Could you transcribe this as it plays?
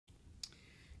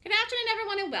Good afternoon,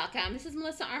 everyone, and welcome. This is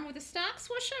Melissa Arm with the Stock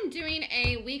Swoosh. I'm doing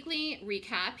a weekly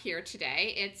recap here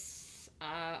today. It's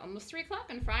almost 3 o'clock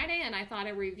on Friday, and I thought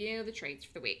I'd review the trades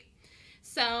for the week.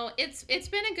 So it's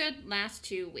been a good last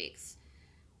 2 weeks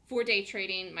for day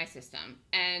trading my system,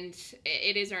 and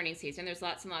it is earnings season. There's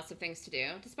lots and lots of things to do.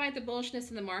 Despite the bullishness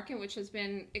in the market, which has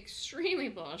been extremely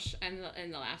bullish in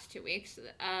the last 2 weeks,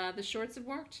 the shorts have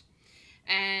worked.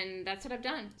 And that's what I've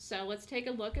done. So let's take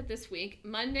a look at this week.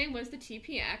 Monday was the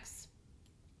TPX.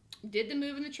 Did the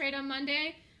move in the trade on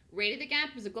Monday. Rated the gap.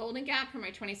 It was a golden gap for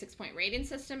my 26-point rating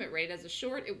system. It rated as a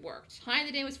short. It worked. High of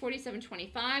the day was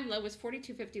 47.25. Low was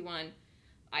 42.51.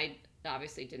 I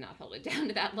obviously did not hold it down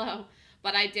to that low,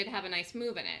 but I did have a nice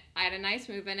move in it. I had a nice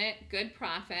move in it. Good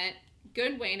profit.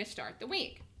 Good way to start the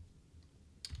week.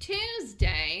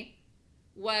 Tuesday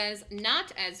was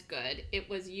not as good. It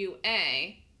was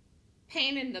UA.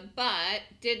 Pain in the butt,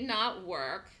 did not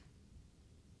work,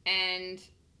 and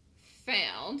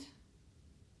failed.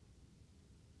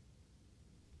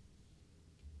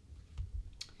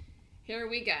 Here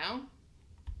we go.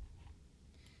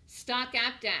 Stock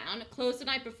gap down, closed the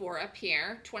night before up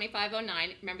here,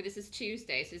 25.09. Remember, this is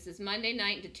Tuesday, so this is Monday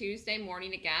night into Tuesday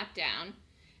morning, a gap down,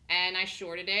 and I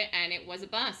shorted it, and it was a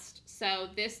bust. So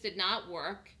this did not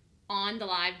work on the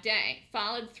live day.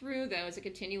 Followed through, though, as a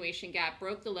continuation gap,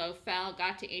 broke the low, fell,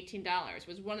 got to $18.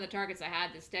 Was one of the targets I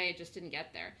had this day. It just didn't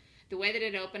get there. The way that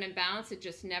it opened and bounced, it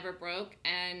just never broke,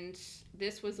 and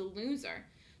this was a loser.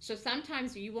 So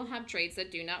sometimes you will have trades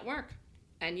that do not work,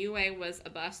 and UA was a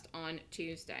bust on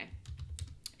Tuesday.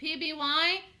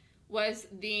 PBY was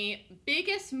the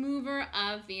biggest mover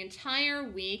of the entire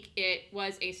week. It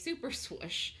was a super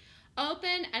swoosh.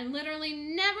 Opened and literally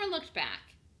never looked back.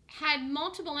 Had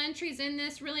multiple entries in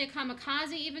this. Really, a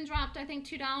kamikaze even dropped, I think,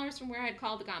 $2 from where I had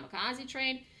called the kamikaze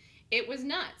trade. It was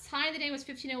nuts. High of the day was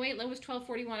 15.08, low was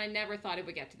 12.41. I never thought it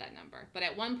would get to that number. But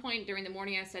at one point during the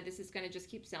morning, I said, this is going to just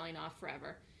keep selling off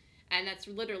forever. And that's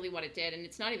literally what it did. And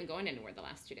it's not even going anywhere the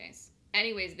last 2 days.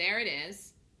 Anyways, there it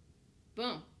is.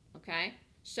 Boom. Okay.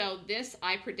 So this,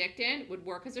 I predicted, would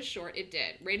work as a short. It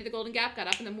did. Rated the golden gap, got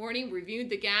up in the morning, reviewed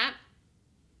the gap.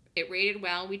 It rated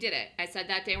well. We did it. I said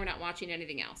that day we're not watching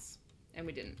anything else. And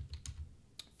we didn't.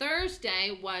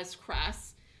 Thursday was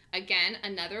Cress. Again,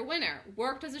 another winner.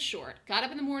 Worked as a short. Got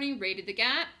up in the morning, rated the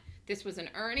gap. This was an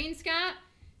earnings gap.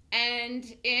 And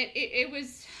it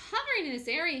was hovering in this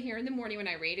area here in the morning when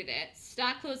I rated it.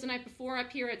 Stock closed the night before up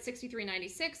here at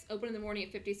 63.96. Opened in the morning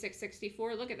at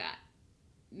 56.64. Look at that.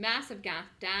 Massive gap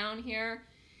down here.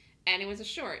 And it was a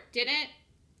short. Did it.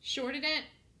 Shorted it.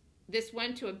 This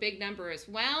went to a big number as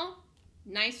well.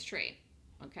 Nice trade.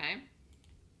 Okay.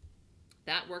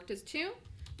 That worked as 2.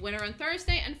 Winner on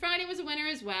Thursday, and Friday was a winner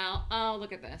as well. Oh,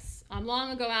 look at this. I'm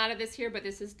long ago out of this here, but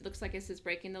this looks like this is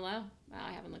breaking the low. Wow,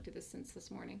 I haven't looked at this since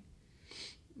this morning.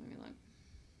 Let me look.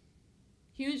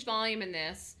 Huge volume in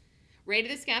this. Rated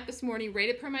this gap this morning,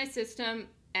 rated per my system,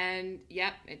 and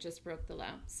yep, it just broke the low.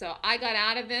 So I got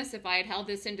out of this if I had held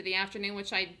this into the afternoon,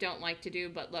 which I don't like to do,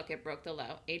 but look, it broke the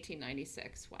low,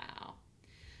 18.96. Wow.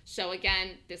 So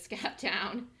again, this gap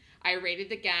down, I rated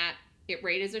the gap. It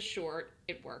rated as a short.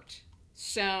 It worked.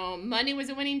 So Monday was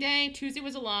a winning day. Tuesday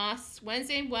was a loss.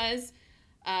 Wednesday was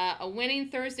a winning.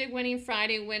 Thursday winning.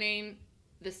 Friday winning.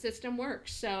 The system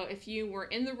works. So if you were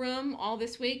in the room all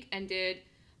this week and did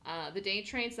the day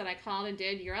trades that I called and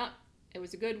did, you're up. It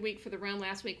was a good week for the room.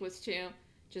 Last week was too.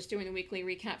 Just doing the weekly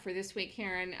recap for this week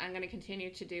here, and I'm going to continue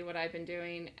to do what I've been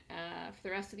doing for the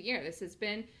rest of the year. This has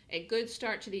been a good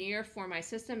start to the year for my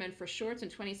system and for shorts in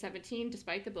 2017,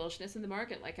 despite the bullishness in the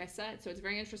market, like I said. So it's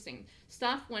very interesting.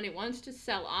 Stuff, when it wants to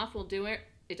sell off, will do it.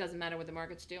 It doesn't matter what the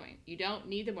market's doing. You don't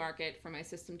need the market for my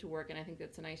system to work, and I think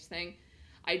that's a nice thing.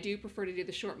 I do prefer to do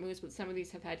the short moves, but some of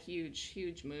these have had huge,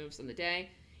 huge moves on the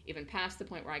day, even past the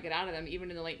point where I get out of them, even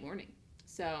in the late morning.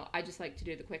 So I just like to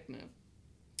do the quick move.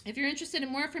 If you're interested in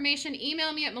more information,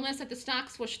 email me at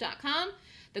melissa@thestockswoosh.com.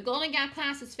 The Golden Gap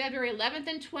class is February 11th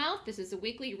and 12th. This is a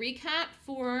weekly recap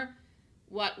for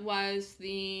what was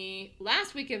the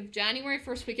last week of January,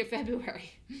 first week of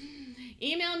February.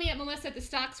 Email me at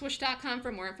melissa@thestockswoosh.com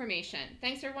for more information.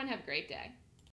 Thanks, everyone. Have a great day.